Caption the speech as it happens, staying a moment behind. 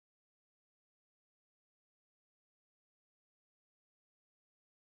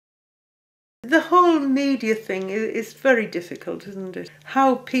The whole media thing is very difficult, isn't it?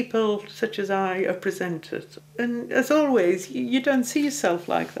 How people such as I are presented. And as always, you don't see yourself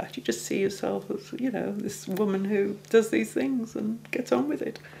like that. You just see yourself as, you know, this woman who does these things and gets on with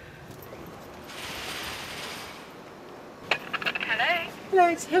it. Hello? Hello,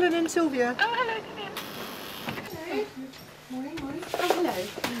 it's Helen and Sylvia. Oh, hello, Vivian. Hello. Morning, morning. Oh,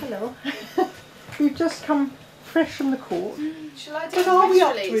 hello. Hello. We've just come fresh from the court. Shall I do But are we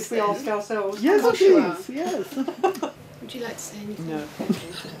up to it, we ask ourselves? Yes, Of course you are. please, yes. Would you like to say anything? No.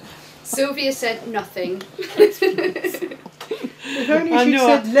 Sylvia said nothing. If only she'd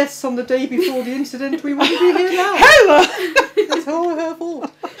said less on the day before the incident, we wouldn't be here now. Helen! It's all her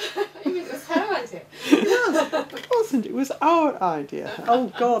fault. You mean it was her idea? It wasn't, it was our idea.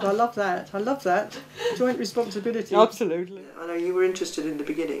 Oh God, I love that. I love that. Joint responsibility. Absolutely. I know you were interested in the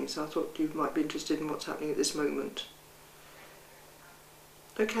beginning, so I thought you might be interested in what's happening at this moment.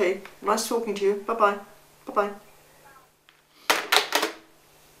 Okay, nice talking to you. Bye-bye. Bye-bye.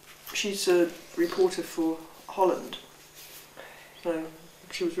 She's a reporter for Holland, so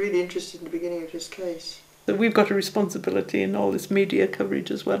she was really interested in the beginning of this case. So we've got a responsibility in all this media coverage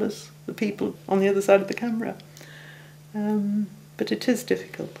as well as the people on the other side of the camera. But it is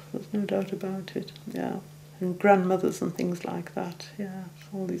difficult, there's no doubt about it, yeah. And grandmothers and things like that, yeah,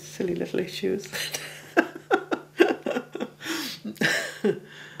 all these silly little issues.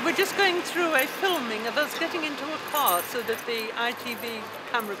 We're just going through a filming of us getting into a car so that the ITV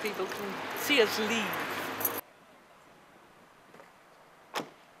camera people can see us leave.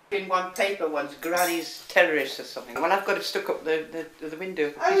 In one paper once, Granny's terrorist or something. Well, I've got it stuck up the window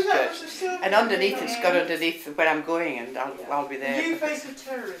of the church, and underneath it's got underneath where I'm going, and I'll be there. New face of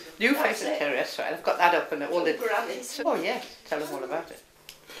terrorism. New face of terrorist, right? I've got that up and all the Grannies. Oh yes, tell them all about it.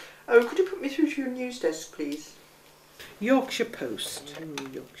 Oh, could you put me through to your news desk, please? Yorkshire Post.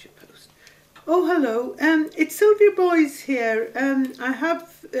 Yorkshire Post. Oh, hello. It's Sylvia Boyes here. I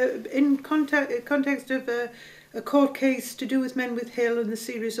have, in context of a court case to do with Men with Hill and the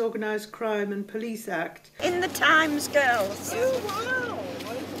Serious Organised Crime and Police Act. In the Times, girls. Oh, wow.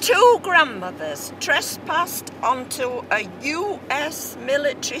 Two grandmothers trespassed onto a US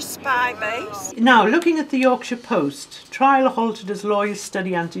military spy base. Now, looking at the Yorkshire Post, trial halted as lawyers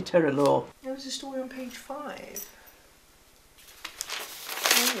study anti-terror law. There was a story on page 5.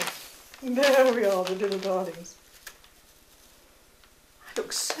 Oh, there we are, the little darlings. I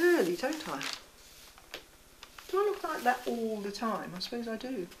look surly, don't I? Do I look like that all the time? I suppose I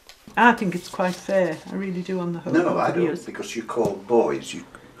do. I think it's quite fair. I really do on the whole. No, I don't, because you're called boys. You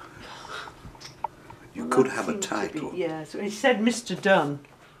could have a title. Yeah, so he said Mr. Dunn,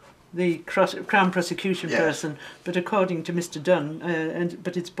 the Crown prosecution person, but according to Mr. Dunn,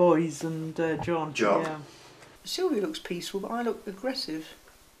 but it's boys and John. John. Yeah. Sylvia looks peaceful, but I look aggressive.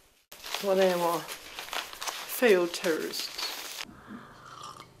 Well, there are failed terrorists.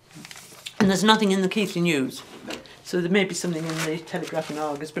 And there's nothing in the Keithley News. So there may be something in the Telegraph and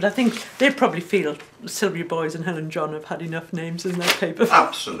Argus, but I think they probably feel Sylvia Boyes and Helen John have had enough names in their paper.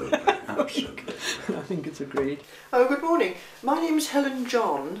 Absolutely, absolutely. I think it's agreed. Oh, good morning. My name's Helen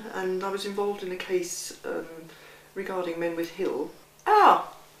John, and I was involved in a case regarding Men with Hill.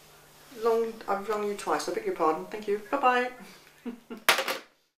 Ah! I've rung you twice, I beg your pardon. Thank you. Bye-bye.